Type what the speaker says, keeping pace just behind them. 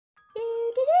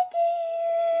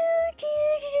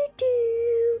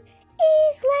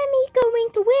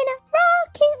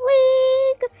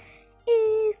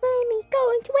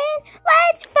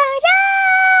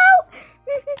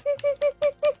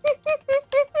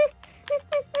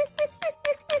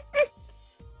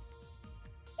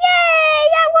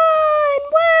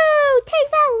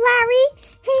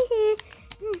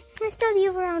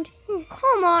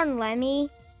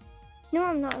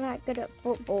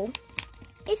football.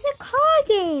 It's a car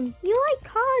game. You like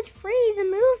Cars 3, the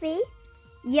movie?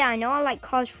 Yeah, I know I like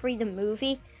Cars 3, the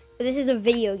movie, but this is a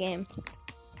video game. But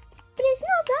it's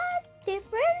not that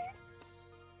different.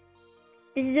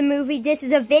 This is a movie, this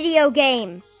is a video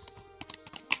game.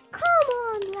 Come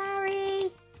on,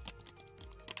 Larry.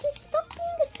 Just stop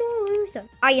being a sore loser.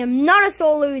 I am not a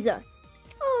sore loser.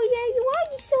 Oh, yeah, you are,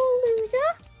 you sore loser.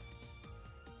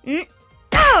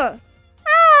 Oh!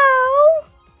 Ow!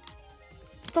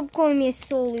 Stop calling me a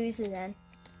sore loser then.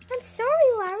 I'm sorry,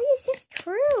 Larry, it's just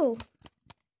true.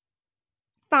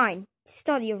 Fine,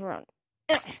 start your run.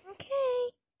 Okay.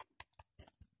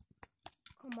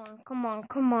 Come on.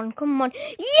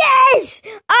 Yes!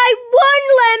 I won,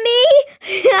 Lemmy!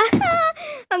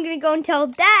 I'm gonna go and tell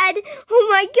Dad. Oh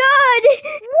my God!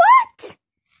 What?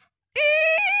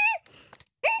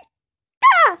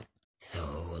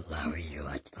 So, Larry, you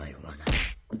actually won.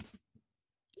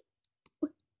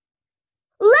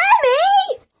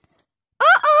 Lemmy!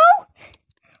 Uh-oh!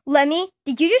 Lemmy,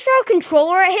 did you just throw a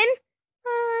controller at him?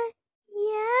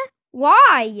 Yeah.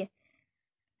 Why?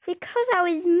 Because I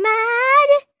was mad.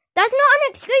 That's not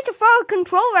an excuse to throw a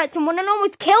controller at someone and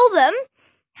almost kill them.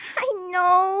 I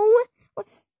know.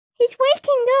 He's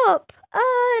waking up.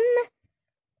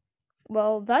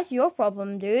 Well, that's your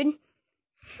problem, dude.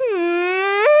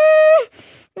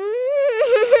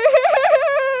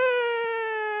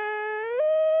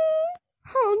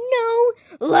 Oh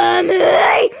no.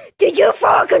 Lemmy! Did you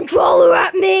throw a controller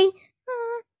at me?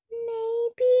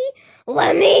 Maybe.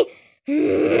 Lemmy?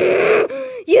 You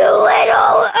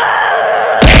little...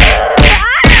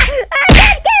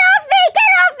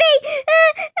 Get off me!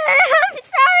 I'm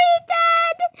sorry,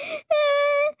 Dad.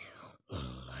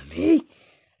 Lemmy?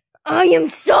 I am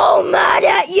so mad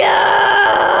at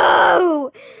you!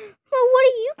 Well, what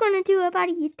are you gonna do about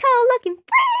it, you tall-looking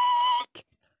freak?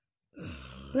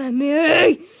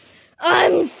 Lemmy?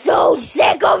 I'm so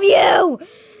sick of you! I'm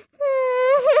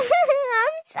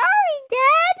sorry,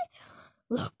 Dad.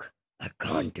 Look, I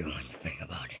can't do anything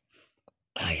about it.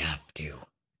 I have to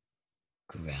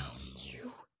ground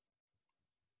you.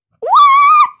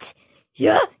 What?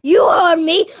 Yeah, you heard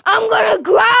me. I'm gonna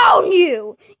ground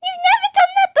you. You've never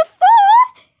done that before.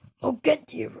 I'll get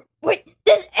to your room. Wait,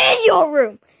 this is your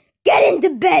room. Get into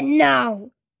bed now.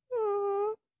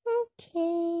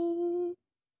 Okay.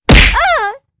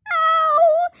 Ow!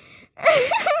 What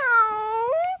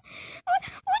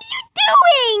are you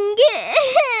doing?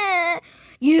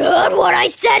 You heard what I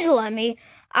said, Lemmy.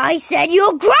 I said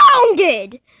you're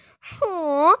grounded.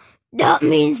 Aw, that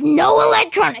means no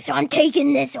electronics. I'm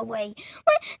taking this away.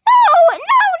 No,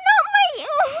 not my...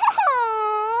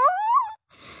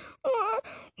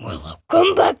 Well, I'll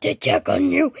come back to check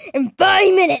on you in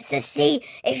 5 minutes to see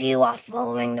if you are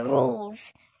following the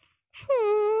rules.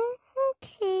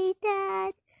 Okay,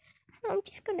 Dad. I'm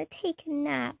just gonna take a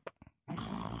nap.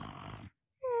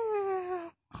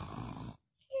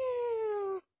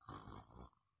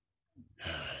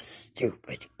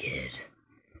 Stupid kid.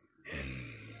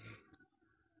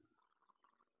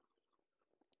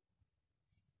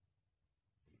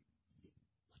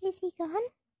 Is he gone?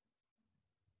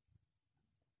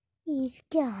 He's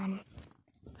gone.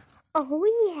 Oh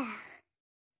yeah.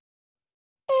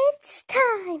 It's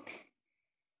time.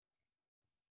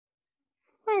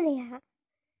 Where are they at?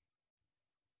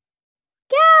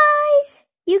 Guys,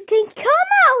 you can come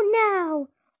out now.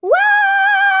 Whoa,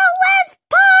 let's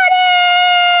party!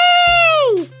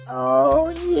 Oh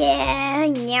yeah,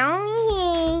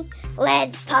 no,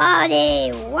 let's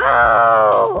party.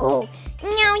 Whoa,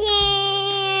 no,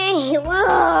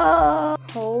 whoa.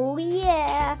 Oh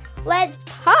yeah, let's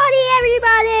party,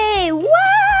 everybody.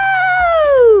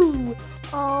 Whoa!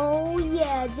 Oh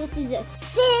yeah, this is a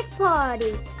sick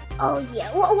party. Oh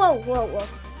yeah, whoa.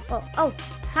 Oh,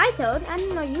 hi Toad, I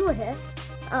didn't know you were here.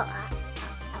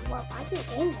 Well, I just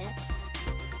came here.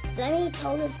 Lemmy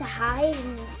told us to hide,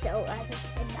 and so I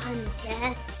just hid behind the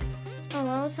chair. Oh,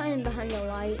 I was hiding behind the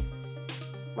light.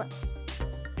 What?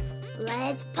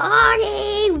 Let's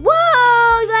party!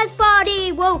 Whoa! Let's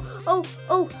party! Whoa! Oh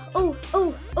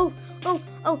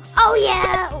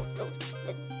yeah!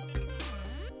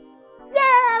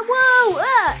 Yeah! Whoa!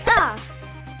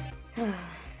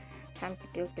 Time to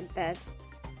go to bed.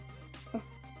 What's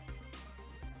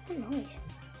that noise?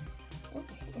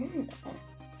 What's in there?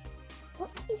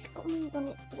 What is going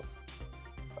on?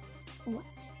 What?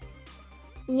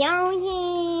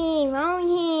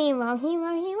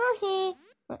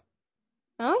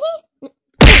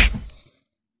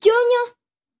 Junior,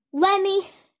 Lemmy,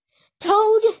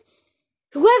 Toad,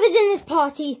 whoever's in this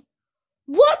party,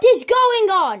 what is going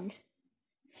on?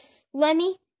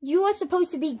 Lemmy, you are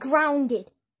supposed to be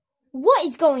grounded. What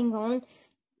is going on?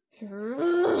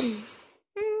 Oh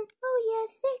yeah,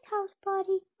 sick house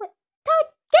party. What? Toad,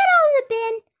 get out of the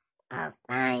bin. Oh,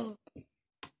 fine.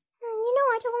 You know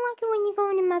I don't like it when you go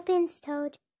into my bins,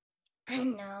 Toad. I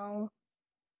know.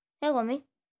 Hey, Lemmy.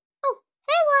 Oh,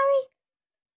 hey,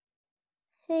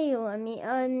 Larry. Hey, Lemmy.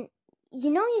 You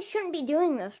know you shouldn't be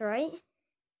doing this, right?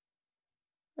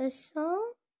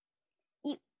 So?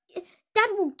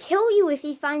 Dad will kill you if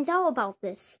he finds out about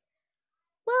this.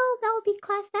 Well, that would be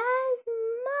classed as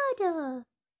murder.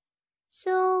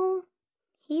 So,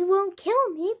 he won't kill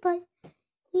me, but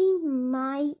he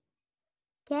might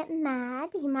get mad.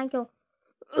 He might go,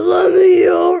 Lemmy,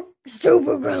 you're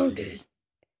super grounded.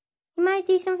 He might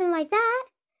do something like that.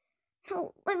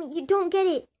 No, Lemmy, you don't get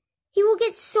it. He will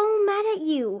get so mad at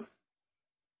you.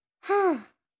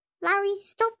 Larry,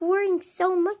 stop worrying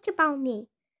so much about me.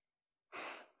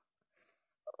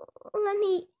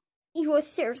 Lemmy, you are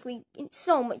seriously in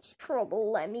so much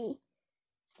trouble, Lemmy.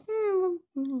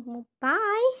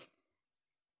 Bye.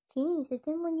 Jeez, I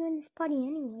didn't want you in this party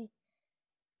anyway.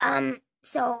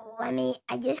 So, Lemmy,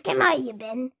 I just came out of your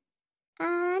bin.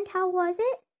 And how was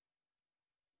it?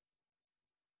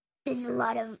 There's a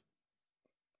lot of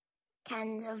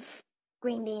cans of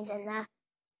green beans in there.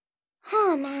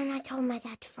 Oh, man, I told my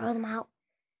dad to throw them out.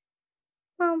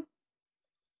 Daniel,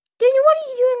 what are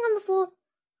you doing on the floor?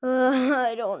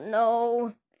 I don't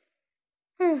know.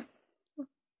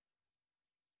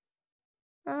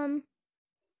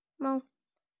 Well,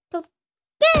 don't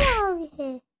get out of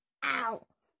here. Ow.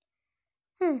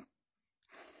 Who's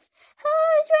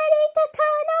ready to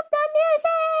turn up the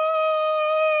music?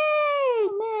 Oh,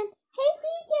 man. Hey,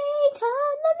 DJ,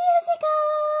 turn the music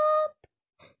up.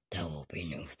 There will be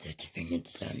no such thing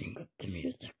as turning up the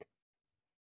music.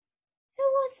 Who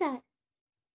was that?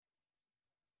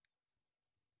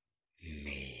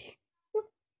 Me.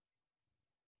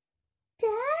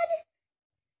 Dad?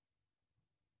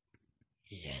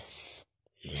 Yes,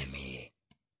 Lemmy.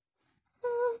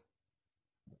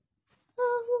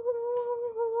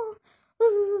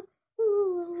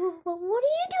 What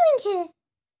are you doing here?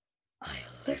 I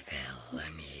live here,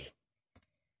 Lemmy.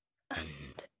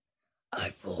 And I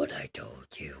thought I told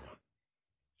you.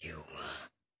 You were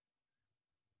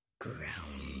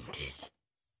grounded.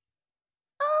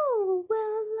 Oh, well,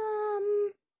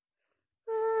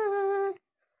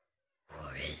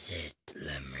 What is it,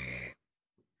 Lemmy?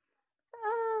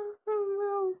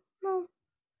 well,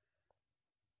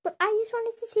 but I just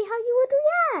wanted to see how you would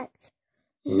react.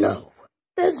 No,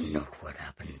 that's not what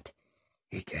happened.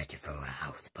 You tried to throw a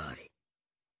house party.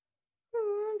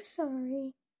 Oh, I'm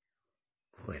sorry.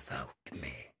 Without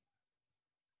me.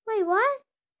 Wait, what?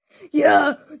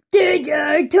 Yeah,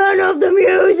 DJ, turn off the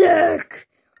music!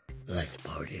 Let's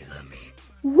party, Lemmy.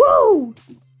 Whoa!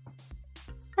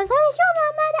 As long as you're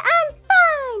not mad, I'm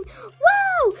fine!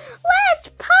 Whoa! Let's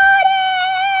party!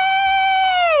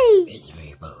 It's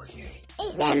me, Bowser.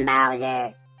 It's him,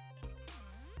 Bowser.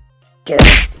 Get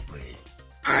out the way.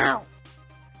 Ow!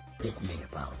 It's me,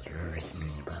 Bowser. It's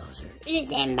me, Bowser.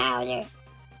 It's him, Bowser.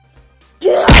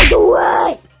 Get out the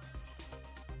way!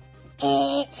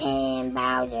 It's him,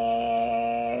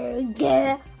 Bowser.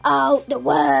 Get out the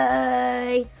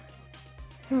way.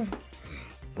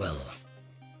 Well,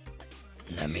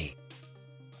 Lemmy.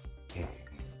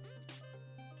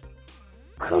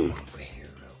 Come over here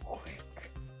real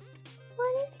quick.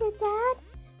 What is it, Dad?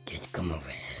 Just come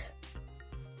over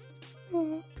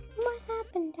here. What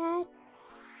happened, Dad?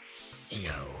 You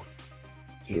know,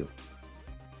 you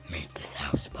made this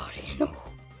house party and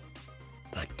all,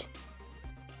 but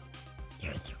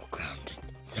you're still grounded.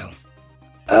 So,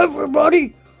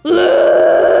 everybody,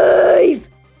 leave!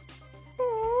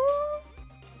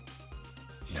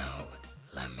 No,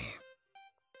 Lemmy.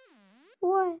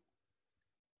 What?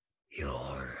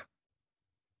 You're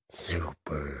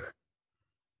super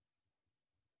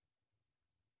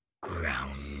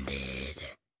grounded.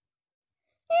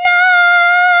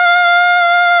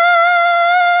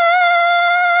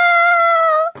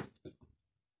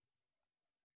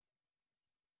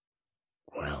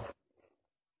 Well,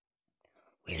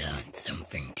 we learned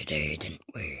something today, didn't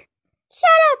we? Shut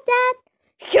up, Dad.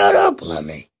 Shut up,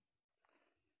 Lemmy.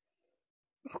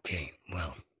 Okay,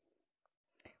 well,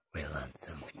 we learned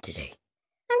something today.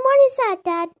 And what is that,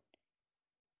 Dad?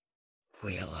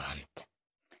 We learned.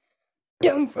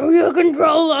 Don't throw your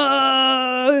controllers!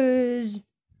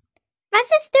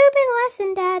 That's a stupid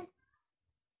lesson, Dad.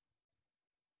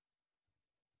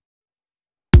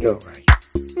 You're right.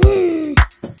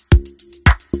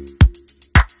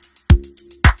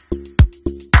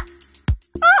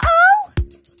 Uh-oh!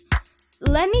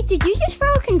 Lemmy, did you just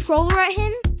throw a controller at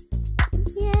him?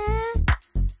 Yeah.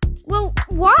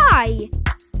 Why?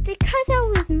 Because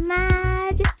I was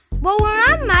mad. Well, when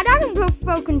I'm mad, I don't go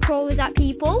throw controllers at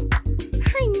people.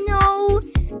 I know,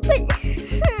 but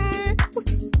he's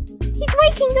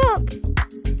waking up.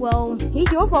 Well,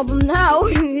 he's your problem now.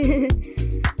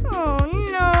 Oh